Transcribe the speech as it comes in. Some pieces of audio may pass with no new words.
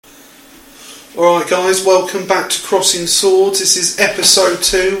Alright guys, welcome back to Crossing Swords. This is episode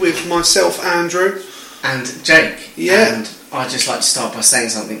 2 with myself, Andrew. And Jake. Yeah. And I'd just like to start by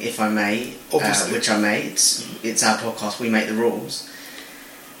saying something, if I may. Obviously. Which I may. It's our podcast, we make the rules.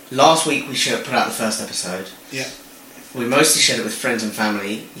 Last week we put out the first episode. Yeah. We mostly shared it with friends and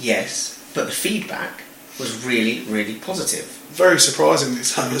family, yes, but the feedback was really, really positive. Very surprising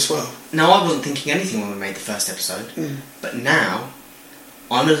this time as well. Now, I wasn't thinking anything when we made the first episode, but now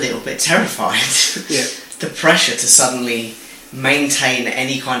I'm a little bit terrified. Yeah. The pressure to suddenly maintain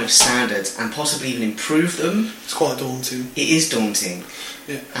any kind of standards and possibly even improve them. It's quite daunting. It is daunting.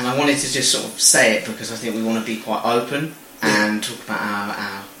 Yeah. And I wanted to just sort of say it because I think we want to be quite open and talk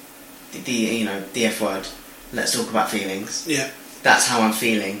about the F word. Let's talk about feelings. Yeah. That's how I'm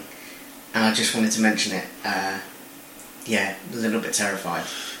feeling. And I just wanted to mention it. A little bit terrified.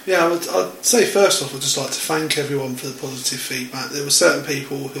 Yeah, I'd say first off I'd just like to thank everyone for the positive feedback. There were certain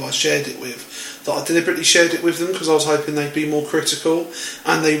people who I shared it with that I deliberately shared it with them because I was hoping they'd be more critical,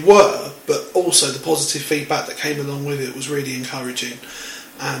 and they were, but also the positive feedback that came along with it was really encouraging,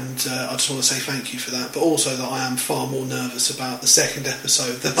 and I just want to say thank you for that, but also that I am far more nervous about the second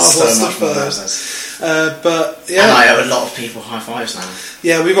episode than I was the first. But yeah, and I owe a lot of people high fives now.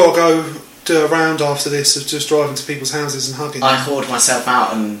 Yeah, we've got to go do a round after this of just driving to people's houses and hugging. I hoard myself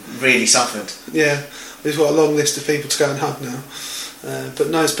out and really suffered. Yeah, we've got a long list of people to go and hug now. But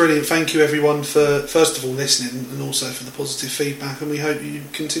no, it's brilliant. Thank you everyone for, first of all, listening and also for the positive feedback, and we hope you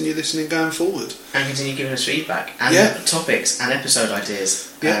continue listening going forward. And continue giving us feedback and topics and episode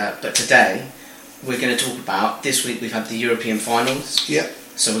ideas. Yeah. But today, we're going to talk about, this week we've had the European finals. Yeah.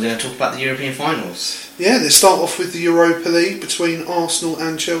 So we're going to talk about the European finals. Yeah, let's start off with the Europa League between Arsenal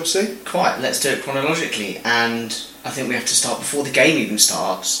and Chelsea. Quite, let's do it chronologically, and I think we have to start before the game even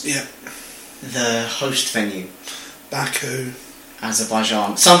starts. Yeah. The host venue. Baku.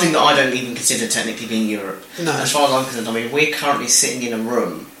 Azerbaijan. Something that I don't even consider technically being Europe. No. As far as I'm concerned, I mean, we're currently sitting in a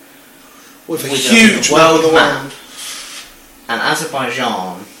room with a huge world map. And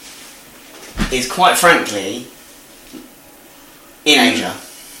Azerbaijan is, quite frankly, in Asia.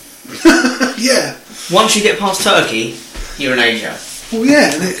 Yeah. Once you get past Turkey, you're in Asia. Well,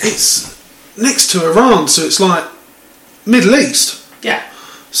 yeah, and it's next to Iran, so it's like Middle East. Yeah.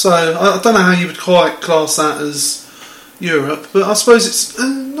 So I don't know how you would quite class that as Europe, but I suppose it's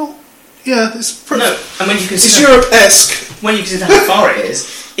not. Yeah, it's pretty. No, and when you consider it's Europe-esque. When you consider how far it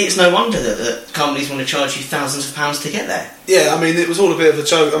is, it's no wonder that companies want to charge you thousands of pounds to get there. Yeah, I mean, it was all a bit of a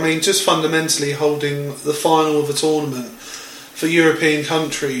joke. I mean, just fundamentally holding the final of a tournament for European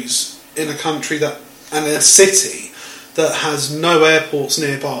countries in a country that, and in a city that has no airports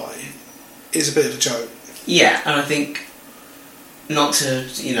nearby is a bit of a joke. Yeah, and I think not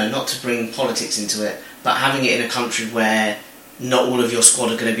to bring politics into it, but having it in a country where not all of your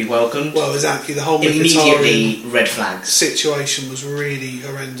squad are going to be welcomed. Well, exactly. The whole immediately red flags situation was really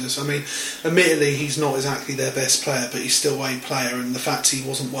horrendous. I mean, admittedly, he's not exactly their best player, but he's still a player, and the fact he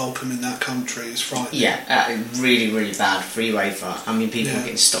wasn't welcome in that country is frightening. Yeah, really, really bad for UEFA. I mean, people are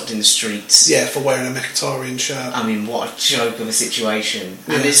getting stopped in the streets. Yeah, for wearing a Mkhitaryan shirt. I mean, what a joke of a situation.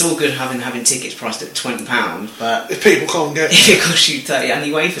 Yeah. And it's all good having tickets priced at £20, but if people can't get if it costs you 30,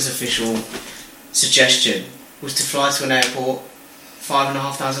 and UEFA's official suggestion was to fly to an airport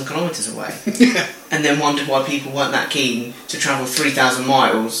 5,500 kilometres away. Yeah. And then wondered why people weren't that keen to travel 3,000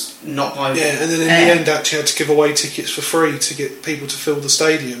 miles, not by Yeah, and then in the end actually had to give away tickets for free to get people to fill the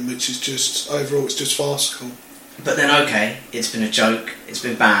stadium, which is just, overall, it's just farcical. But then, okay, it's been a joke, it's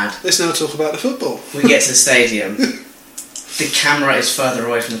been bad. Let's now talk about the football. We get to the stadium. The camera is further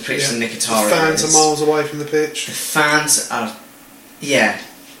away from the pitch than Mkhitaryan. The fans are miles away from the pitch. The fans are... Yeah.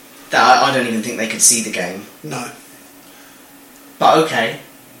 I don't even think they could see the game. No. But okay,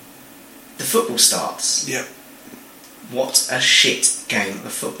 the football starts. Yep. What a shit game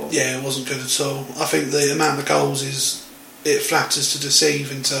of football. Yeah, it wasn't good at all. I think the amount of goals it flatters to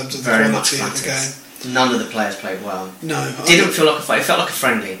deceive in terms of the very much quality of the game. None of the players played well. No. Didn't feel like a fight. It felt like a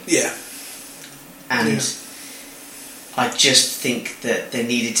friendly. Yeah. And I just think that there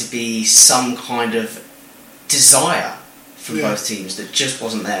needed to be some kind of desire from both teams that just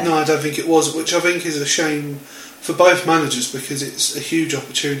wasn't there. No, I don't think it was, which I think is a shame for both managers, because it's a huge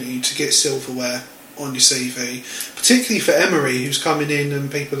opportunity to get silverware on your CV, particularly for Emery, who's coming in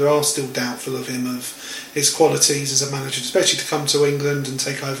and people are still doubtful of him, of his qualities as a manager, especially to come to England and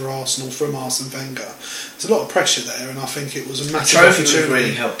take over Arsenal from Arsene Wenger. There's a lot of pressure there, and I think it was a massive opportunity. The trophy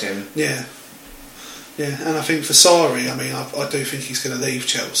really helped him. Yeah. Yeah, and I think for Sarri, I mean, I do think he's going to leave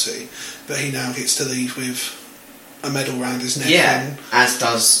Chelsea, but he now gets to leave with a medal round his neck. Yeah, as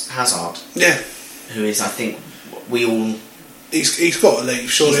does Hazard. Yeah. Who is, I think, we all he's got to leave,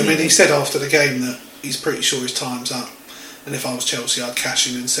 surely. He's I mean, he leaving. said after the game that he's pretty sure his time's up. And if I was Chelsea, I'd cash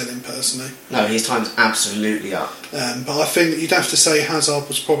in and sell him personally. No, his time's absolutely up. But I think you'd have to say Hazard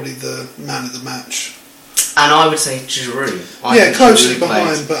was probably the man of the match. And I would say Giroud. Closely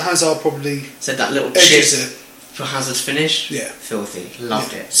behind, but Hazard probably said that little chip edges it. for Hazard's finish. Yeah. Filthy.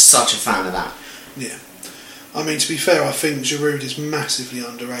 Loved it. Such a fan of that. Yeah. I mean, to be fair, I think Giroud is massively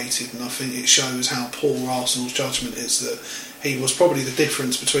underrated, and I think it shows how poor Arsenal's judgment is that he was probably the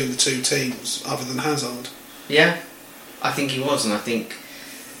difference between the two teams, other than Hazard. Yeah, I think he was, and I think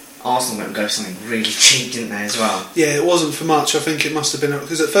Arsenal went and go something really cheap, didn't they, as well? Yeah, it wasn't for much. I think it must have been,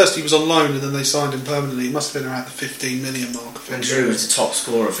 because at first he was on loan and then they signed him permanently. It must have been around the 15 million mark. I think. And Giroud was the top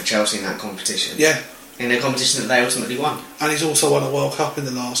scorer for Chelsea in that competition. Yeah. In a competition that they ultimately won. And he's also won a World Cup in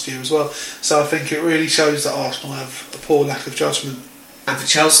the last year as well. So I think it really shows that Arsenal have a poor lack of judgment. And for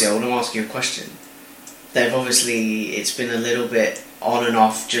Chelsea, I want to ask you a question. They've obviously, it's been a little bit on and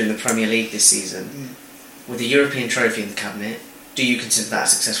off during the Premier League this season. With the European trophy in the cabinet, do you consider that a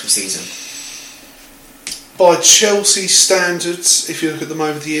successful season? By Chelsea standards, if you look at them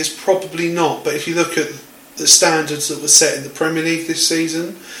over the years, probably not. But if you look at the standards that were set in the Premier League this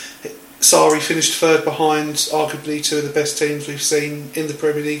season, Sarri finished third behind arguably two of the best teams we've seen in the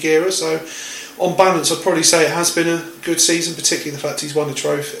Premier League era. So on balance, I'd probably say it has been a good season, particularly the fact he's won a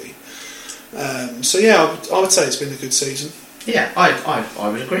trophy. So yeah, I would say it's been a good season. Yeah, I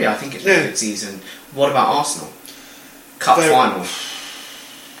would agree. I think it's been a good season. What about Arsenal? Cup final.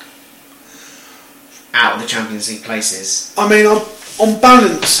 Out of the Champions League places. I mean, on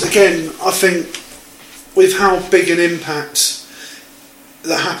balance, again, I think with how big an impact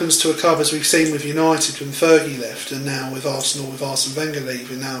that happens to a club as we've seen with United when Fergie left, and now with Arsenal with Arsene Wenger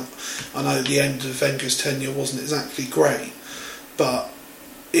leaving. Now, I know the end of Wenger's tenure wasn't exactly great, but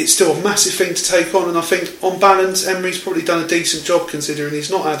it's still a massive thing to take on, and I think on balance Emery's probably done a decent job considering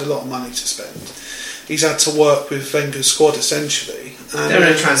he's not had a lot of money to spend. He's had to work with Wenger's squad essentially. They're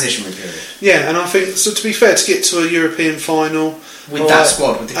in a transitionary period. Yeah, and I think, so to be fair, to get to a European final with that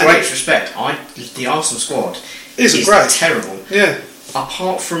squad, with the greatest respect, the Arsenal squad is great. Terrible. Yeah.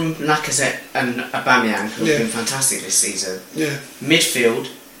 Apart from Lacazette and Aubameyang, who have been fantastic this season. Yeah. Midfield,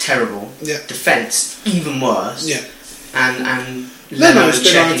 terrible. Yeah. Defence, even worse. Yeah. And Leno's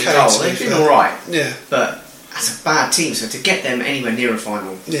been okay. Goal. They've been alright. Yeah. But as a bad team, so to get them anywhere near a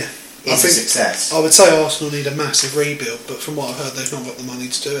final is a success. I would say Arsenal need a massive rebuild, but from what I've heard, they've not got the money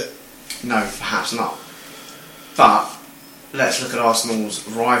to do it. No, perhaps not. But let's look at Arsenal's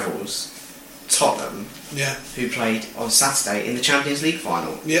rivals, Tottenham, who played on Saturday in the Champions League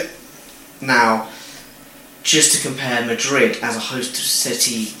final. Yep. Now, just to compare Madrid as a host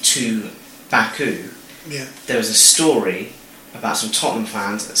city to Baku, there was a story about some Tottenham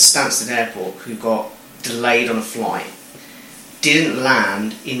fans at Stansted Airport who got delayed on a flight, didn't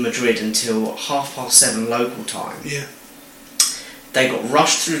land in Madrid until 7:30 local time. Yeah. They got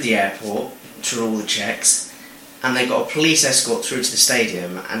rushed through the airport through all the checks, and they got a police escort through to the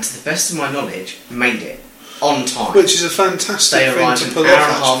stadium, and to the best of my knowledge, made it on time. Which is a fantastic thing to pull off. They arrived an hour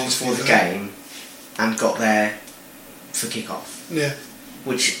and a half before the game and got there for kick-off. Yeah.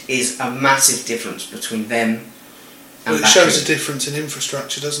 Which is a massive difference between them and Baku. It shows a difference in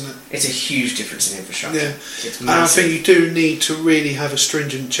infrastructure, doesn't it? It's a huge difference in infrastructure. Yeah. It's and I think you do need to really have a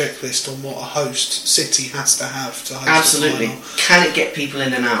stringent checklist on what a host city has to have to host. Absolutely. The final. Can it get people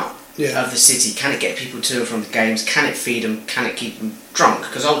in and out of the city? Can it get people to and from the games? Can it feed them? Can it keep them drunk?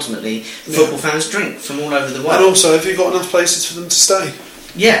 Because ultimately, football fans drink from all over the world. And also, have you got enough places for them to stay?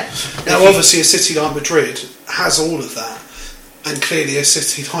 Yeah. Now, obviously, a city like Madrid has all of that. And clearly a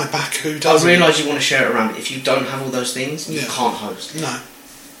city like Baku doesn't. I realise you want to share it around. If you don't have all those things, you can't host. No.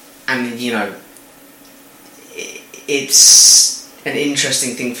 And, it's an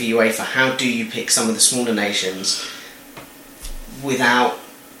interesting thing for UEFA. How do you pick some of the smaller nations without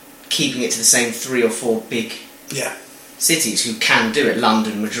keeping it to the same 3 or 4 big cities who can do it?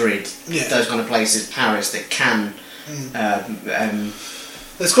 London, Madrid, those kind of places, Paris, that can...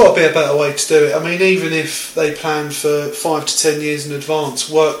 There's got to be a better way to do it. I mean, even if they plan for 5 to 10 years in advance,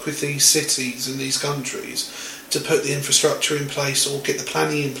 work with these cities and these countries to put the infrastructure in place or get the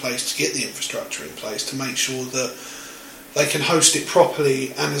planning in place to get the infrastructure in place to make sure that they can host it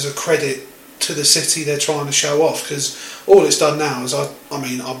properly and as a credit to the city they're trying to show off. Because all it's done now is, I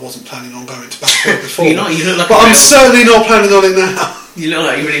wasn't planning on going to Baku before. You look like but I'm certainly not planning on it now. You look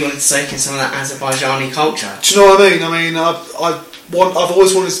like you really wanted to soak in some of that Azerbaijani culture. Do you know what I mean? I mean, I've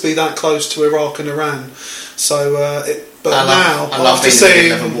always wanted to be that close to Iraq and Iran. So, I love being in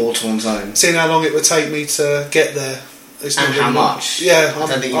the middle of a war-torn zone. Seeing how long it would take me to get there. And how much? Yeah, I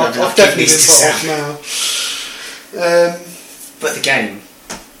don't think I've definitely been put off now. But the game.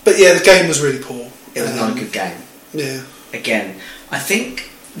 But yeah, the game was really poor. It was not a good game. Yeah. Again, I think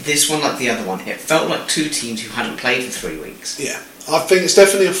this one, like the other one, it felt like two teams who hadn't played for 3 weeks. Yeah, I think it's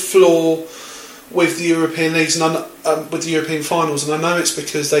definitely a flaw with the European leagues and with the European finals, and I know it's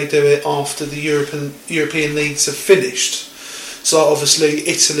because they do it after the European leagues have finished. So obviously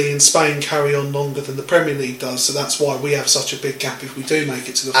Italy and Spain carry on longer than the Premier League does, so that's why we have such a big gap if we do make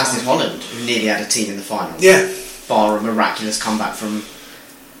it to the final. As did Holland, who nearly had a team in the final. Yeah. Bar a miraculous comeback from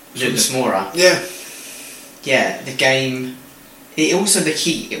Lucas Moura. Yeah. Yeah, the game... It also, the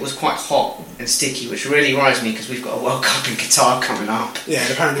heat, it was quite hot and sticky, which really worries me because we've got a World Cup in Qatar coming up. Yeah,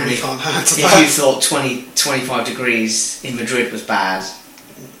 and apparently we can't handle that. If you thought 25 degrees in Madrid was bad,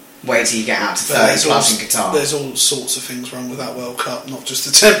 wait till you get out to 30 plus in Qatar. There's all sorts of things wrong with that World Cup, not just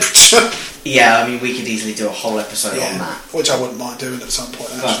the temperature. Yeah, I mean, we could easily do a whole episode on that. Which I wouldn't mind doing at some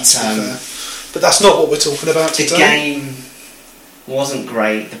point, actually, to be fair. But that's not what we're talking about today. The game wasn't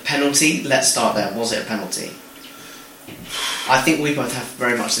great. The penalty, let's start there. Was it a penalty? I think we both have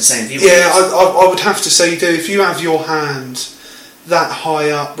very much the same view. Yeah, I would have to say, dude, if you have your hand that high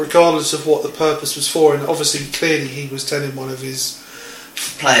up, regardless of what the purpose was for, and obviously, clearly he was telling one of his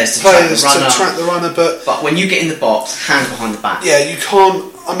players to track the runner, but when you get in the box, hand behind the back. Yeah, you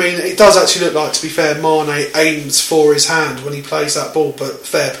can't. I mean, it does actually look like, to be fair, Mane aims for his hand when he plays that ball, but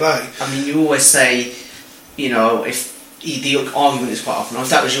fair play. I mean, you always say, you know, if the argument is quite often, if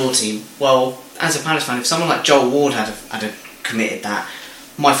that was your team, well, as a Palace fan, if someone like Joel Ward had committed that,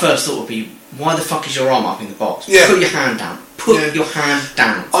 my first thought would be, why the fuck is your arm up in the box? Yeah. Put your hand down. Put your hand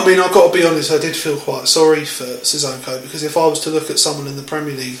down. I mean, I've got to be honest, I did feel quite sorry for Sissoko, because if I was to look at someone in the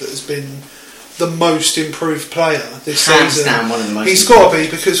Premier League that has been the most improved player this season, down one of the most he's got to be,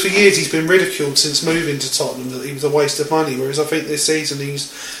 because for years he's been ridiculed since moving to Tottenham that he was a waste of money, whereas I think this season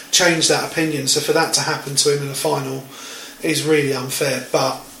he's changed that opinion, so for that to happen to him in a final is really unfair.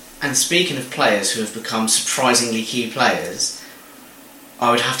 And speaking of players who have become surprisingly key players, I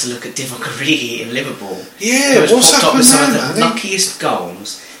would have to look at Divock Origi in Liverpool. Yeah, what's happened there, man? Some of the luckiest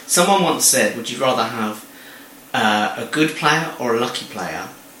goals. Someone once said, would you rather have a good player or a lucky player?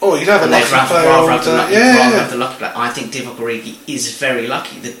 Oh, you'd have a lucky player. Rather have the lucky player. I think Divock Origi is very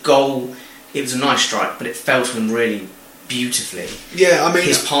lucky. The goal, it was a nice strike, but it fell to him really beautifully. Yeah, I mean,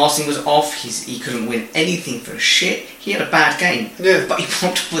 his passing was off. He couldn't win anything for a shit. He had a bad game. Yeah, but he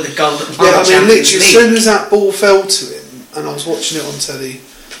popped up with a goal that won the Champions League. As soon as that ball fell to him, and I was watching it on telly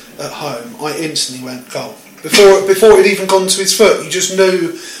at home, I instantly went goal. Before it even gone to his foot, you just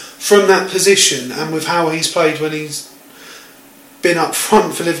knew from that position and with how he's played when he's been up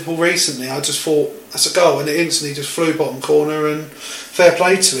front for Liverpool recently, I just thought that's a goal, and it instantly just flew bottom corner, and fair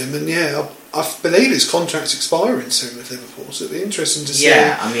play to him. And yeah, I believe his contract's expiring soon with Liverpool, so it'll be interesting to see.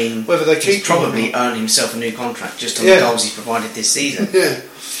 Yeah, I mean, whether they keep him. Probably earn himself a new contract just on the goals he's provided this season. Yeah.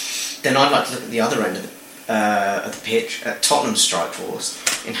 Then I'd like to look at the other end of the pitch at Tottenham's strike force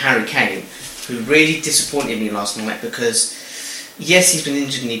in Harry Kane, who really disappointed me last night because yes, he's been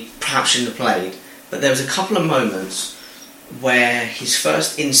injured and he perhaps shouldn't have played, but there was a couple of moments where his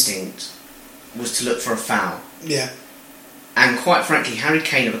first instinct was to look for a foul. Yeah. And quite frankly, Harry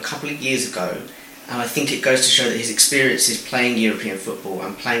Kane of a couple of years ago, and I think it goes to show that his experiences playing European football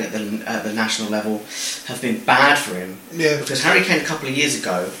and playing at the national level have been bad for him. Yeah. Because Harry Kane a couple of years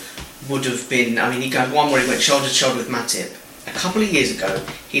ago would have been, I mean, he got one where he went shoulder to shoulder with Matip. A couple of years ago,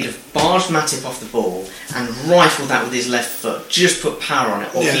 he'd have barged Matip off the ball and rifled that with his left foot, just put power on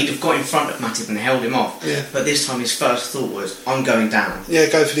it, or he'd have got in front of Matip and held him off. Yeah. But this time his first thought was, I'm going down. Yeah,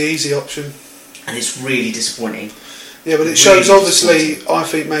 go for the easy option. And it's really disappointing. Yeah, but it shows obviously, I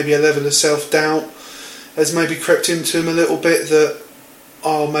think maybe a level of self-doubt has maybe crept into him a little bit that,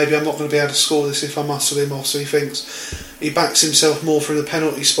 oh, maybe I'm not going to be able to score this if I muscle him off, so he thinks he backs himself more from the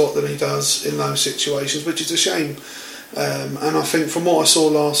penalty spot than he does in those situations, which is a shame. And I think from what I saw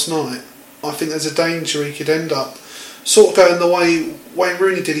last night, I think there's a danger he could end up sort of going the way Wayne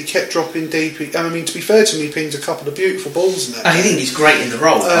Rooney did. He kept dropping deep. I mean, to be fair to him, he pinged a couple of beautiful balls in there. I think he's great in the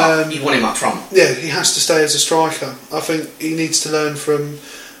role, but you want him up front. Yeah, he has to stay as a striker. I think he needs to learn from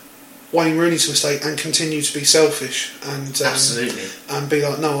Wayne Rooney's mistake and continue to be selfish and absolutely, and be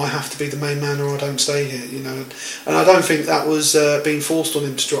like, no, I have to be the main man or I don't stay here, you know. And I don't think that was being forced on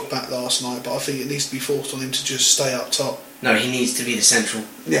him to drop back last night, but I think it needs to be forced on him to just stay up top. No, he needs to be the central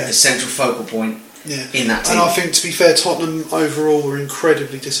focal point in that team. And I think, to be fair, Tottenham overall were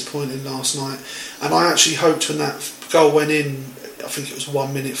incredibly disappointing last night, and I actually hoped when that goal went in, I think it was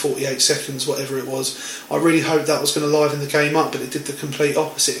 1 minute 48 seconds, whatever it was, I really hoped that was going to liven the game up, but it did the complete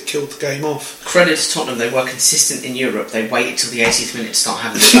opposite. It killed the game off. Credit to Tottenham, they were consistent in Europe. They waited till the 80th minute to start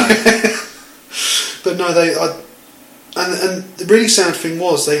having the go. But no, And the really sad thing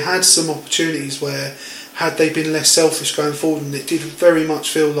was they had some opportunities where, had they been less selfish going forward, and it did very much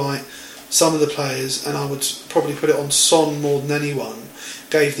feel like some of the players, and I would probably put it on Son more than anyone,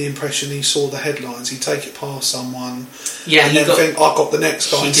 gave the impression he saw the headlines, he'd take it past someone, and then think, I've got the next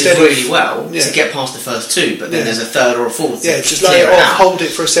guy. He did really well to get past the first two, but then there's a third or a fourth. Yeah, just lay it off, hold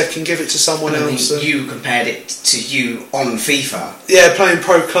it for a second, give it to someone else. You compared it to you on FIFA. Yeah, playing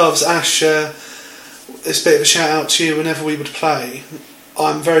pro clubs, Ash, it's a bit of a shout out to you whenever we would play.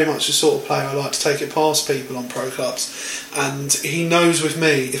 I'm very much the sort of player I like to take it past people on pro clubs, and he knows with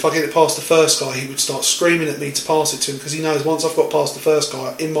me, if I get it past the first guy, he would start screaming at me to pass it to him, because he knows once I've got past the first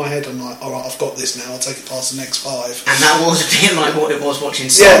guy, in my head I'm like, alright, I've got this now, I'll take it past the next five. And that was a bit like what it was watching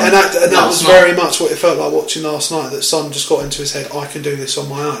Son. Yeah, and that was very much what it felt like watching last night, that Son just got into his head, I can do this on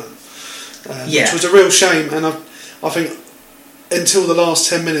my own. Which was a real shame, and I think until the last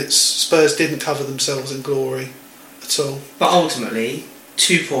 10 minutes Spurs didn't cover themselves in glory at all. But ultimately,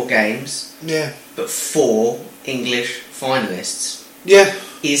 2 poor games, but 4 English finalists. Yeah.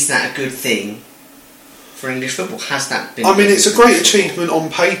 Is that a good thing for English football? Has that been... I mean, it's a great achievement on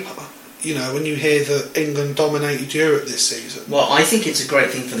paper, you know, when you hear that England dominated Europe this season. Well, I think it's a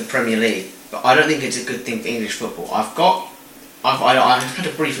great thing for the Premier League, but I don't think it's a good thing for English football. I had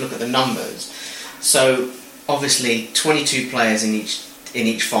a brief look at the numbers. So, obviously, 22 players in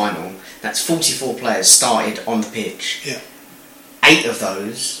each final. That's 44 players started on the pitch. Yeah. 8 of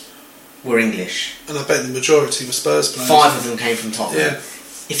those were English. And I bet the majority were Spurs players. 5 of them came from Tottenham. Yeah.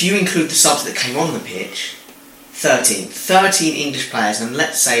 If you include the subs that came on the pitch, 13 English players, and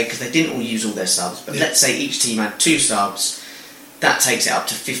let's say, because they didn't all use all their subs, but let's say each team had 2 subs, that takes it up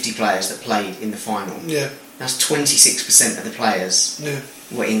to 50 players that played in the final. Yeah. That's 26% of the players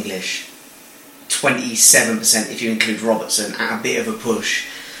were English. 27% if you include Robertson, at a bit of a push.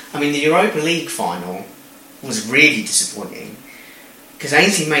 I mean, the Europa League final was really disappointing, because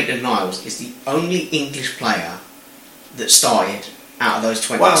Ainsley Maitland-Niles is the only English player that started out of those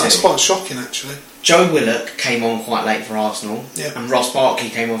 22. Wow, that's quite shocking, actually. Joe Willock came on quite late for Arsenal, yeah. and Ross Barkley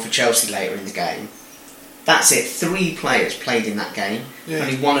came on for Chelsea later in the game. That's it. 3 players played in that game. Yeah.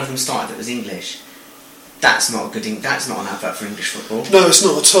 Only one of them started that was English. That's not a good. That's not an advert for English football. No, it's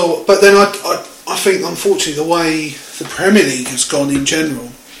not at all. But then I think, unfortunately, the way the Premier League has gone in general,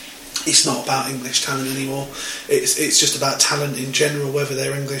 it's not about English talent anymore. It's just about talent in general, whether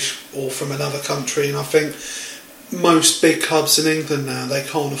they're English or from another country. And I think most big clubs in England now, they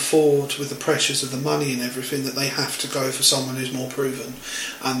can't afford, with the pressures of the money and everything, that they have to go for someone who's more proven,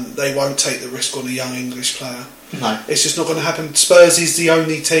 and they won't take the risk on a young English player. No, it's just not going to happen. Spurs is the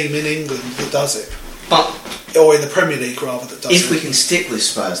only team in England that does it. Or in the Premier League, rather, that does it. If we can stick with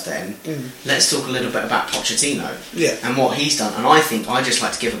Spurs then, let's talk a little bit about Pochettino and what he's done. And I think I'd just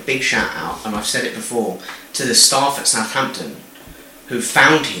like to give a big shout out, and I've said it before, to the staff at Southampton who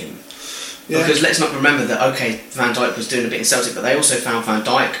found him. Yeah. Because let's not remember that, okay, Van Dijk was doing a bit in Celtic, but they also found Van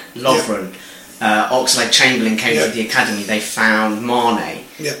Dijk, Lovren, Oxlade-Chamberlain came through the academy, they found Mane,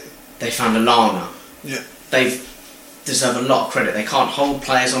 they found Lallana. They've deserve a lot of credit. They can't hold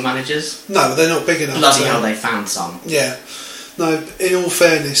players or managers. No, they're not big enough. Bloody hell, they found some. Yeah. No, in all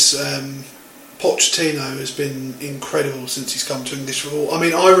fairness, Pochettino has been incredible since he's come to English football. I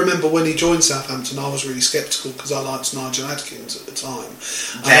mean, I remember when he joined Southampton, I was really sceptical because I liked Nigel Adkins at the time.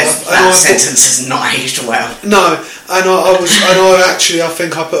 That sentence has not aged well. No, and I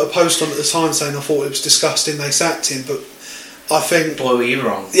think I put a post on at the time saying I thought it was disgusting they sacked him, but I think... Boy, were you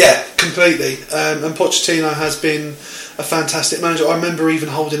wrong. Yeah, completely. And Pochettino has been a fantastic manager. I remember even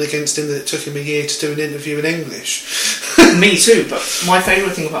holding against him that it took him a year to do an interview in English. Me too, but my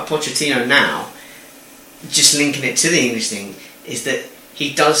favourite thing about Pochettino now, just linking it to the English thing, is that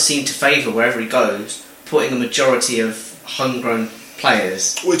he does seem to favour, wherever he goes, putting a majority of homegrown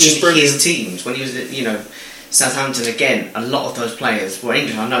players in his teams. When he was at, Southampton, again, a lot of those players were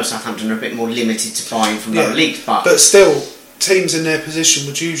English. I know Southampton are a bit more limited to buying from lower leagues, but still, teams in their position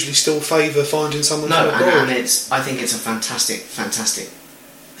would usually still favour finding someone from abroad. And I think it's a fantastic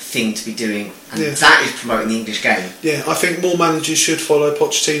thing to be doing, and that is promoting the English game. Yeah, I think more managers should follow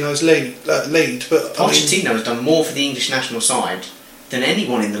Pochettino's lead. But Pochettino has done more for the English national side than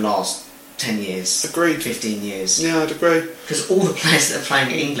anyone in the last 10 years. Agreed. 15 years. Yeah, I'd agree. Because all the players that are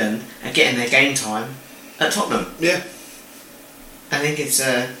playing in England are getting their game time at Tottenham. Yeah. I think it's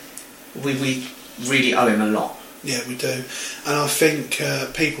we really owe him a lot. Yeah, we do. And I think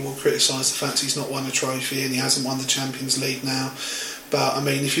people will criticise the fact he's not won a trophy and he hasn't won the Champions League now. But, I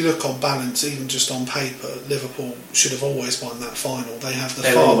mean, if you look on balance, even just on paper, Liverpool should have always won that final. They have the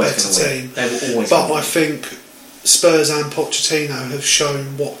far better team. They will always But I think Spurs and Pochettino have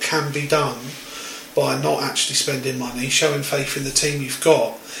shown what can be done by not actually spending money, showing faith in the team you've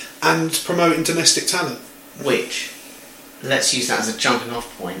got, and promoting domestic talent. Which, let's use that as a jumping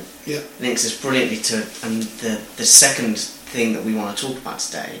off point. Yeah. Links us brilliantly to the second thing that we want to talk about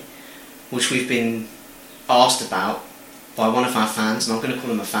today, which we've been asked about by one of our fans, and I'm going to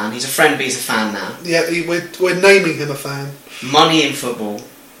call him a fan. He's a friend, but he's a fan now. Yeah, we're naming him a fan. Money in football.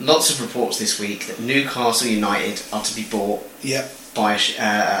 Lots of reports this week that Newcastle United are to be bought by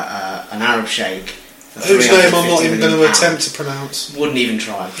an Arab sheikh. Whose name I'm not even going to attempt to pronounce. Wouldn't even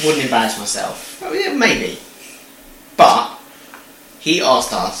try. Wouldn't embarrass myself. Oh, yeah, maybe. But he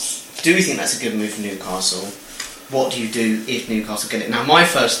asked us, do we think that's a good move for Newcastle? What do you do if Newcastle get it? Now, my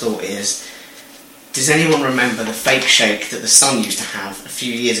first thought is, does anyone remember the fake sheikh that the Sun used to have a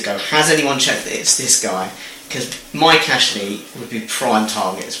few years ago? Has anyone checked that it's this guy? Because Mike Ashley would be prime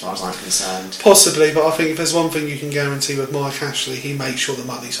target as far as I'm concerned. Possibly, but I think if there's one thing you can guarantee with Mike Ashley, he makes sure the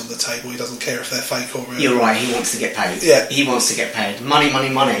money's on the table. He doesn't care if they're fake or real. You're right, he wants to get paid. Yeah. He wants to get paid. Money, money,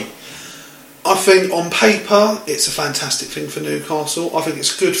 money. I think on paper it's a fantastic thing for Newcastle. I think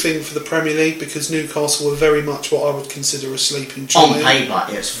it's a good thing for the Premier League because Newcastle are very much what I would consider a sleeping giant. On paper,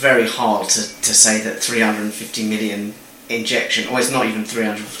 it's very hard to say that 350 million injection, or it's not even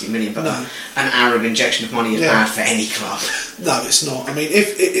 350 million, but an Arab injection of money is bad for any club. No, it's not. I mean,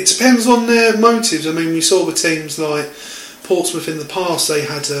 if it depends on their motives. I mean, we saw with teams like Portsmouth in the past, they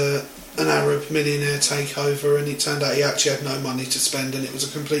had an Arab millionaire takeover, and it turned out he actually had no money to spend, and it was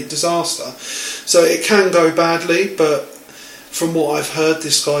a complete disaster. So it can go badly, but from what I've heard,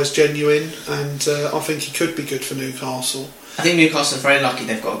 this guy's genuine, and I think he could be good for Newcastle. I think Newcastle are very lucky.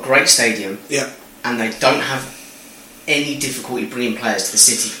 They've got a great stadium, and they don't have any difficulty bringing players to the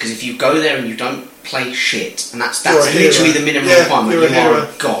city, because if you go there and you don't play shit, and that's literally the minimum requirement, you are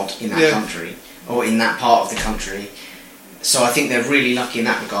a god in that country, or in that part of the country. So I think they're really lucky in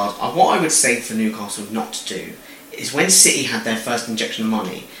that regard. What I would say for Newcastle not to do is when City had their first injection of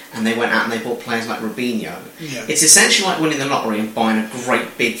money and they went out and they bought players like Robinho, it's essentially like winning the lottery and buying a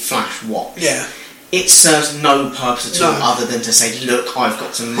great big flash watch. Yeah. It serves no purpose at all other than to say, look, I've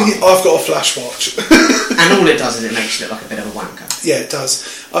got some money. I've got a flash watch. And all it does is it makes you look like a bit of a wanker. Yeah, it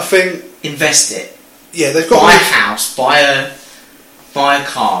does. I think... Invest it. Yeah, they've got... Buy a house, buy a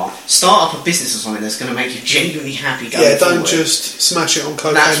car, start up a business or something that's going to make you genuinely happy going forward. Don't just smash it on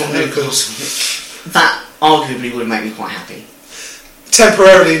cocaine and hookers. That arguably would make me quite happy.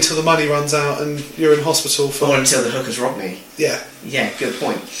 Temporarily until the money runs out and you're in hospital for... Or until the hookers rob me. Yeah. Yeah, good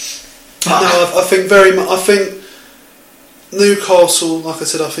point. But no, I think very much... I think Newcastle, like I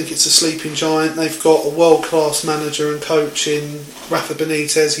said, I think it's a sleeping giant. They've got a world-class manager and coach in Rafa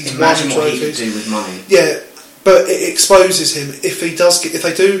Benitez. He's Imagine what he could do with money. Yeah. But it exposes him. If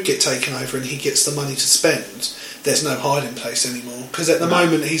they do get taken over and he gets the money to spend, there's no hiding place anymore. Because at the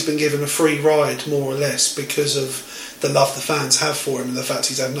moment he's been given a free ride, more or less, because of the love the fans have for him and the fact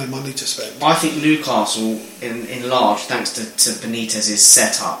he's had no money to spend. I think Newcastle, in large, thanks to Benitez's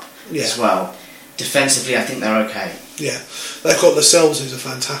setup as well. Defensively, I think they're okay. Yeah, they've got Lascelles, who's a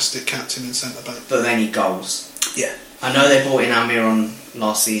fantastic captain and centre back. But they need goals. Yeah. I know they brought in Almiron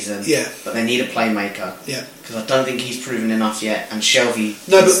last season. Yeah. But they need a playmaker. Yeah. Because I don't think he's proven enough yet. And Shelvey...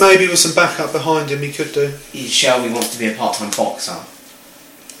 No, but maybe with some backup behind him he could do. Shelvey wants to be a part-time boxer.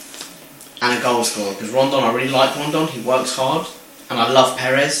 And a goal scorer. Because Rondon, I really like Rondon. He works hard. And I love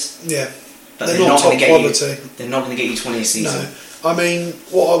Perez. Yeah. But they're not top quality. They're not going to get you 20 a season. No. I mean,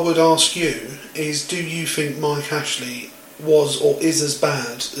 what I would ask you is, do you think Mike Ashley was or is as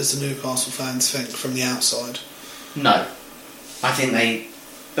bad as the Newcastle fans think from the outside? No. I think they...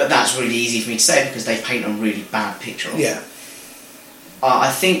 But that's really easy for me to say because they paint a really bad picture of it.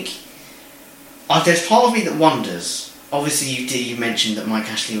 I think... there's part of me that wonders... Obviously you mentioned that Mike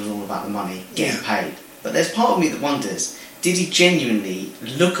Ashley was all about the money, getting paid. But there's part of me that wonders, did he genuinely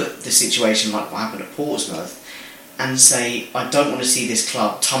look at the situation like what happened at Portsmouth and say, I don't want to see this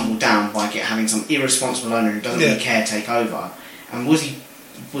club tumble down by having some irresponsible owner who doesn't really care take over? And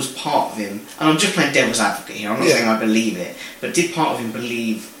was part of him, and I'm just playing devil's advocate here, I'm not saying I believe it, but did part of him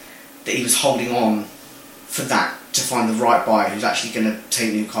believe that he was holding on for that to find the right buyer who's actually going to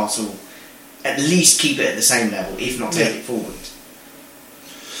take Newcastle, at least keep it at the same level, if not take it forward?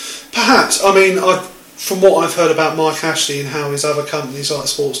 Perhaps. I mean, from what I've heard about Mike Ashley and how his other companies like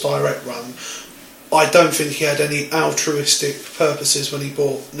Sports Direct run, I don't think he had any altruistic purposes when he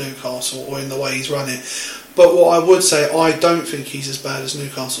bought Newcastle or in the way he's run it. But what I would say, I don't think he's as bad as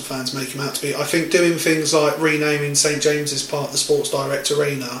Newcastle fans make him out to be. I think doing things like renaming St James's Park the Sports Direct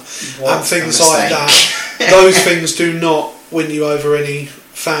Arena and things like that, those things do not win you over any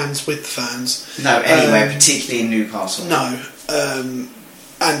fans with the fans. No, anywhere, particularly in Newcastle. No.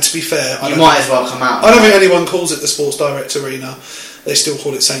 And to be fair, you might as well come out. I don't think anyone calls it the Sports Direct Arena. They still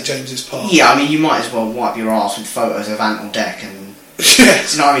call it St James's Park. Yeah, I mean, you might as well wipe your arse with photos of Ant on deck and, yeah.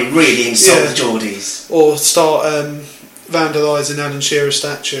 you know what I mean, really insult the Geordies. Or start vandalising Alan Shearer's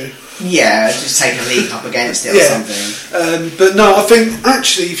statue. Yeah, just take a leak up against it or something. But no, I think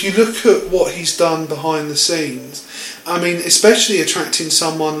actually if you look at what he's done behind the scenes, I mean, especially attracting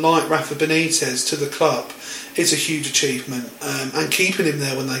someone like Rafa Benitez to the club is a huge achievement, and keeping him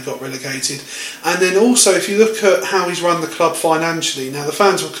there when they got relegated. And then also if you look at how he's run the club financially, now the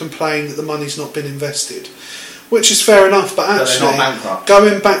fans will complain that the money's not been invested, which is fair enough, but actually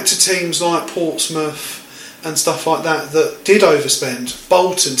going back to teams like Portsmouth and stuff like that did overspend,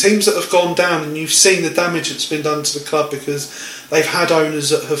 Bolton, teams that have gone down, and you've seen the damage that's been done to the club because they've had owners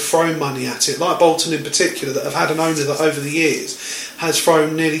that have thrown money at it, like Bolton in particular, that have had an owner that over the years has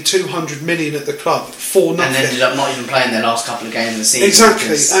thrown nearly 200 million at the club for nothing. And ended up not even playing their last couple of games of the season.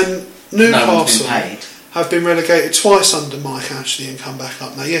 Exactly, and Newcastle have been relegated twice under Mike Ashley and come back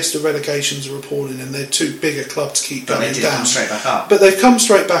up. Now, yes, the relegations are appalling and they're too big a club to keep going down. But they did come straight back up. But they've come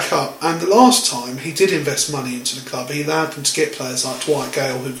straight back up, and the last time he did invest money into the club, he allowed them to get players like Dwight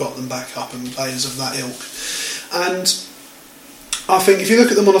Gale who got them back up and players of that ilk. And I think if you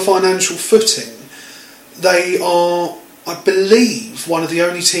look at them on a financial footing, they are, I believe, one of the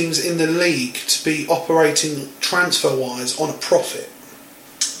only teams in the league to be operating transfer-wise on a profit.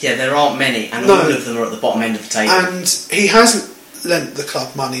 Yeah, there aren't many, and all of them are at the bottom end of the table. And he hasn't lent the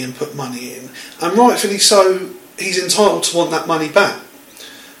club money and put money in, and rightfully so, he's entitled to want that money back.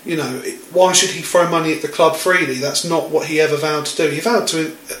 You know, why should he throw money at the club freely? That's not what he ever vowed to do. He vowed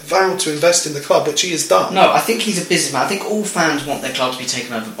to invest in the club, which he has done. No, I think he's a businessman. I think all fans want their club to be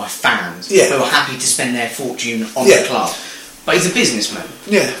taken over by fans who are happy to spend their fortune on the club. But he's a businessman.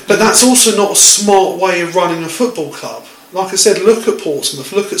 Yeah, but that's also not a smart way of running a football club. Like I said, look at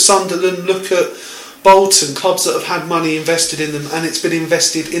Portsmouth, look at Sunderland, look at Bolton, clubs that have had money invested in them, and it's been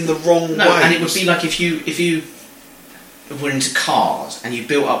invested in the wrong way. And it would be like if you were into cars and you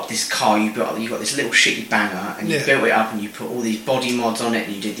built up this car, you got this little shitty banger, and you built it up and you put all these body mods on it,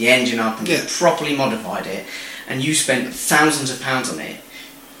 and you did the engine up and you properly modified it, and you spent thousands of pounds on it.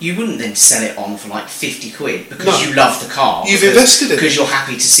 You wouldn't then sell it on for like 50 quid because you love the car. You've invested in it. Because you're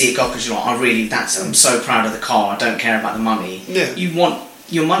happy to see it go, because you're like, I'm so proud of the car, I don't care about the money. Yeah. You want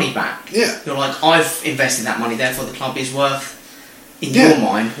your money back. Yeah. You're like, I've invested that money, therefore the club is worth, in your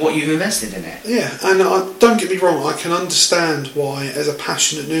mind, what you've invested in it. Yeah, and don't get me wrong, I can understand why, as a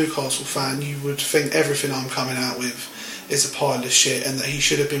passionate Newcastle fan, you would think everything I'm coming out with is a pile of shit and that he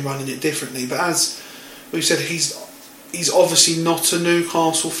should have been running it differently. But as we've said, he's obviously not a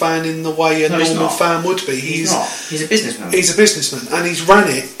Newcastle fan in the way a normal fan would be. He's not. He's a businessman. He's a businessman, and he's run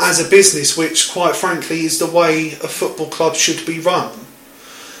it as a business, which, quite frankly, is the way a football club should be run.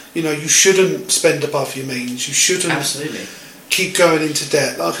 You know, you shouldn't spend above your means. You shouldn't keep going into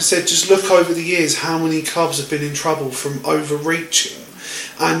debt. Like I said, just look over the years how many clubs have been in trouble from overreaching.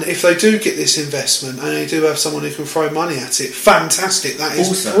 And if they do get this investment and they do have someone who can throw money at it, fantastic. That is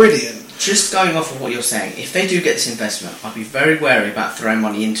also brilliant. Just going off of what you're saying, if they do get this investment, I'd be very wary about throwing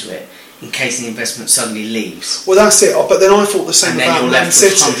money into it in case the investment suddenly leaves. Well, that's it. But then I thought the same about Man City. And then you're left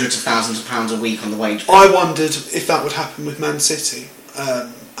with hundreds of thousands of pounds a week on the wage bill. I wondered if that would happen with Man City.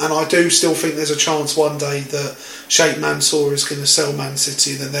 And I do still think there's a chance one day that Sheikh Mansour is going to sell Man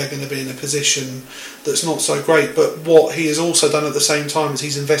City, then they're going to be in a position that's not so great. But what he has also done at the same time is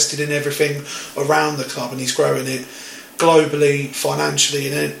he's invested in everything around the club, and he's growing it globally,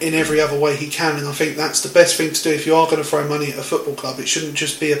 financially, and in every other way he can. And I think that's the best thing to do if you are going to throw money at a football club. It shouldn't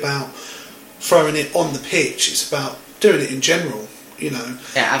just be about throwing it on the pitch, it's about doing it in general. You know,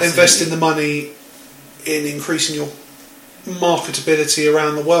 investing the money in increasing your marketability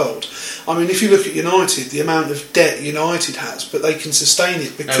around the world. I mean, if you look at United, the amount of debt United has, but they can sustain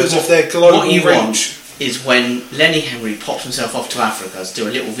it because of their global reach. Is when Lenny Henry pops himself off to Africa to do a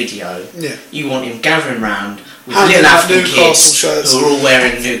little video, you want him gathering round with little African kids shirts. Who are all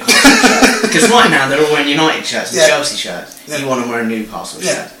wearing Newcastle shirts. Because right now they're all wearing United shirts and Chelsea shirts. You want them wearing Newcastle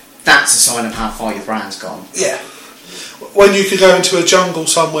shirts. That's a sign of how far your brand's gone. Yeah. When you could go into a jungle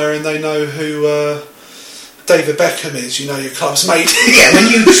somewhere and they know who David Beckham is, you know your club's made. Yeah,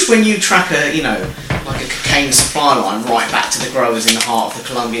 when you track like a cocaine supply line right back to the growers in the heart of the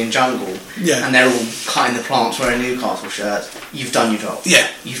Colombian jungle, and they're all cutting the plants wearing Newcastle shirts, you've done your job. Yeah.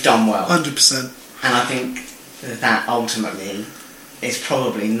 You've done well. 100%. And I think that ultimately is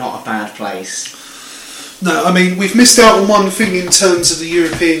probably not a bad place No, I mean, we've missed out on one thing in terms of the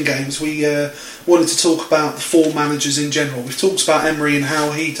European games. We wanted to talk about the 4 managers in general. We've talked about Emery and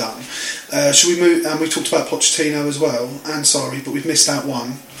how he done. Should we move? And we've talked about Pochettino as well, and Sarri, but we've missed out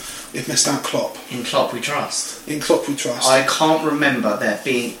one. We've missed out Klopp. In Klopp we trust. In Klopp we trust. I can't remember there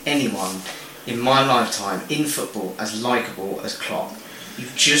being anyone in my lifetime in football as likeable as Klopp. You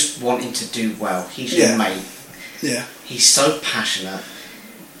just want him to do well. He's your mate. Yeah. He's so passionate,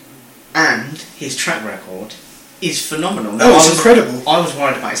 and his track record is phenomenal. Now, it's incredible. I was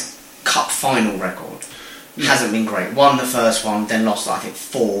worried about his cup final record. Hasn't been great. Won the first one, then lost I think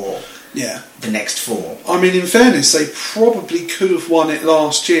 4. Yeah. The next 4. I mean, in fairness, they probably could have won it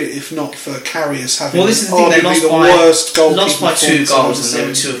last year if not for Karius having this is the thing, they worst goal. Lost by 2 goals, and they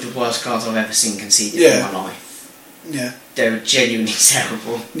were 2 of the worst goals I've ever seen conceded in my life. Yeah. They were genuinely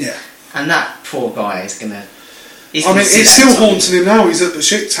terrible. Yeah. And that poor guy is gonna. I mean, it's still haunting him now. He's at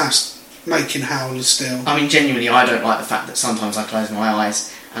Besiktas making howlers still. I mean, genuinely, I don't like the fact that sometimes I close my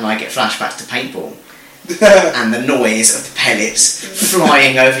eyes and I get flashbacks to paintball. And the noise of the pellets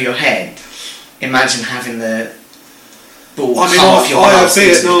flying over your head. Imagine having the ball half your I house have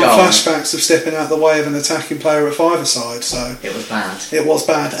into the Vietnam goal. flashbacks of stepping out the way of an attacking player at 5-a-side, so... It was bad. It was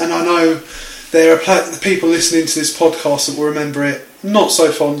bad, and I know there are people listening to this podcast that will remember it not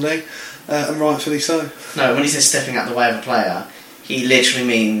so fondly, and rightfully so. No, when he says stepping out the way of a player, he literally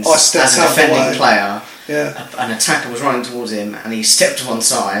means as a defending player, yeah. An attacker was running towards him and he stepped to one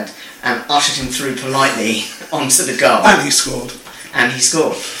side and ushered him through politely onto the goal. And he scored.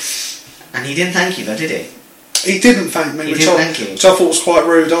 And he didn't thank you though, did he? He didn't thank me, which I thought was quite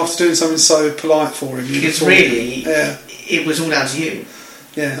rude after doing something so polite for him. Because really, it was all down to you.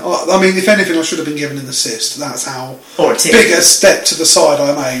 Yeah, I mean, if anything, I should have been given an assist. That's how or a tip. Big a step to the side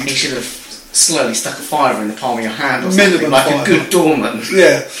I made. He should have slowly stuck a fiver in the palm of your hand or minimum something, like fiver. a good doorman.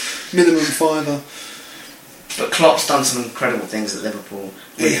 Yeah, minimum fiver. But Klopp's done some incredible things at Liverpool.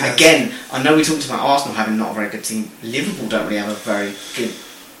 Again, I know we talked about Arsenal having not a very good team. Liverpool don't really have a very good.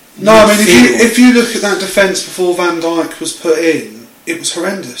 No, I mean, if you look at that defence before Van Dijk was put in, it was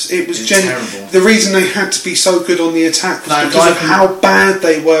horrendous. It was terrible. The reason they had to be so good on the attack was because of how bad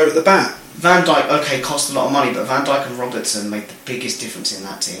they were at the back. Van Dijk, cost a lot of money, but Van Dijk and Robertson made the biggest difference in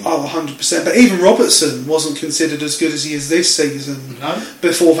that team. Oh, 100%. But even Robertson wasn't considered as good as he is this season. No.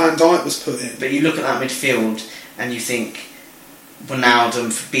 Before Van Dijk was put in. But you look at that midfield and you think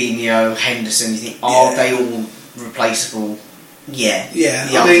Wijnaldum, Fabinho, Henderson, you think, are they all replaceable? Yeah. Yeah.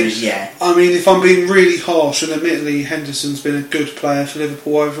 The answer is yeah. I mean, if I'm being really harsh, and admittedly Henderson's been a good player for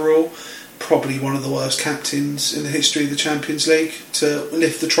Liverpool overall, probably one of the worst captains in the history of the Champions League to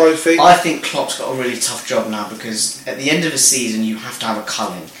lift the trophy. I think Klopp's got a really tough job now because at the end of a season you have to have a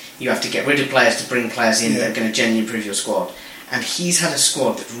culling. You have to get rid of players to bring players in that are going to genuinely improve your squad. And he's had a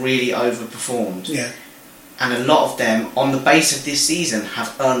squad that really overperformed. Yeah. And a lot of them, on the base of this season,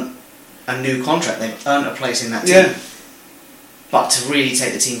 have earned a new contract. They've earned a place in that team. Yeah. But to really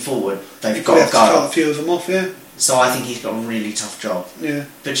take the team forward, they've got to go. Cut a few of them off, yeah. So I think he's got a really tough job. Yeah.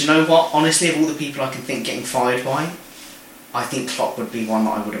 But you know what? Honestly, of all the people I can think getting fired by, I think Klopp would be one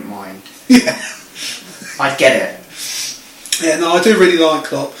that I wouldn't mind. Yeah. I'd get it. Yeah, no, I do really like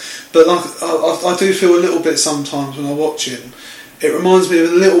Klopp, but I do feel a little bit sometimes when I watch him. It reminds me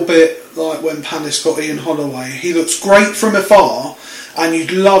of a little bit like when Palace got Ian Holloway. He looks great from afar, and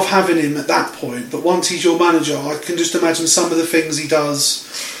you'd love having him at that point. But once he's your manager, I can just imagine some of the things he does.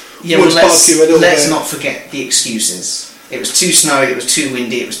 Yeah, well, let's not forget the excuses. It was too snowy, it was too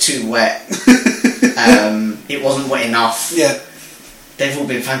windy, it was too wet. It wasn't wet enough. Yeah. They've all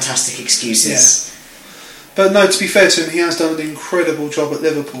been fantastic excuses. Yeah. But no, to be fair to him, he has done an incredible job at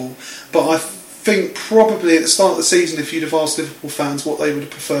Liverpool. But I think probably at the start of the season, if you'd have asked Liverpool fans what they would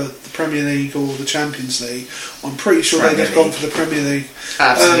have preferred, the Premier League or the Champions League, I'm pretty sure they'd have gone for the Premier League.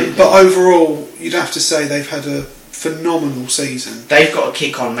 Absolutely. But overall, you'd have to say they've had a phenomenal season. They've got to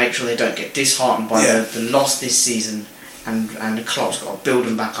kick on, make sure they don't get disheartened by the loss this season, and Klopp's got to build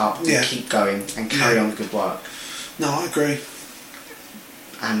them back up and keep going and carry on the good work. No, I agree.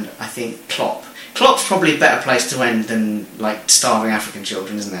 And I think Klopp's probably a better place to end than like starving African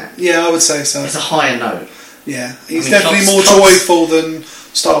children, isn't it? Yeah, I would say so. It's a higher note. Yeah, he's definitely more joyful than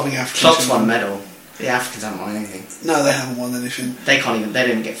starving African children. Klopp's won a medal. The Africans haven't won anything. No, they haven't won anything. They don't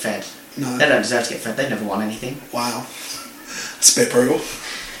even get fed. No. They don't deserve to get fed. They've never won anything. Wow. It's a bit brutal.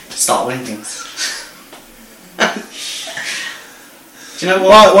 Start winning things. Do you know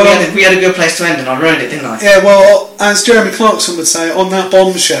what? We had a good place to end and I ruined it, didn't I? Yeah, well, as Jeremy Clarkson would say, on that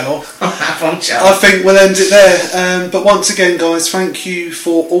bombshell, I think we'll end it there. But once again, guys, thank you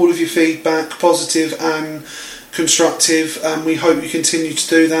for all of your feedback, positive and constructive, and we hope you continue to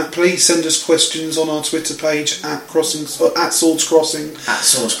do that. Please send us questions on our Twitter page at Swords Crossing,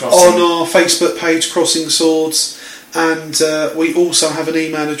 on our Facebook page Crossing Swords, and we also have an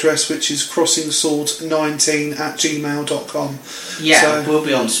email address which is crossingswords19@gmail.com. Yeah, so, we'll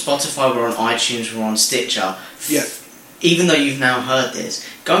be on Spotify, we're on iTunes, we're on Stitcher. Yeah. Even though you've now heard this,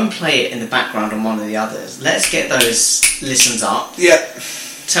 go and play it in the background on one of the others. Let's get those listens up. Yeah.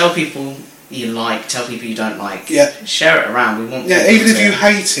 Tell people you like, tell people you don't like. Yeah. Share it around. We want. Yeah, even if you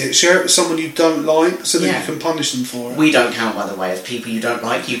hate it, share it with someone you don't like, so that you can punish them for it. We don't count, by the way, as people you don't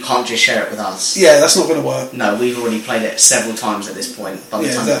like. You can't just share it with us. Yeah, that's not going to work. No, we've already played it several times at this point. By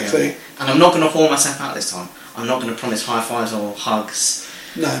the time exactly. And I'm not going to haul myself out this time. I'm not going to promise high fives or hugs.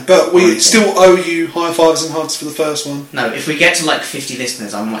 No, but we still owe you high fives and hugs for the first one. No, if we get to like 50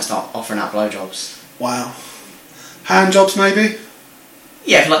 listeners, I might start offering out blowjobs. Wow. Hand jobs, maybe?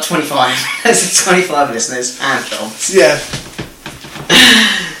 Yeah, for like 25. There's 25 listeners, hand jobs. Yeah.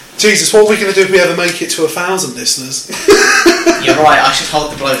 Jesus, what are we going to do if we ever make it to 1,000 listeners? You're right, I should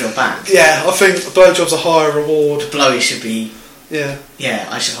hold the blowjob back. Yeah, I think blowjob's a higher reward. Blowy should be... Yeah. Yeah,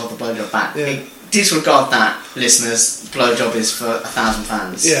 I should hold the blowjob back. Yeah. Disregard that, listeners. Blowjob is for 1,000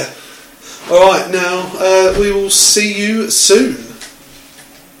 fans. Yeah. Alright, now we will see you soon.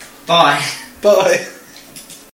 Bye. Bye.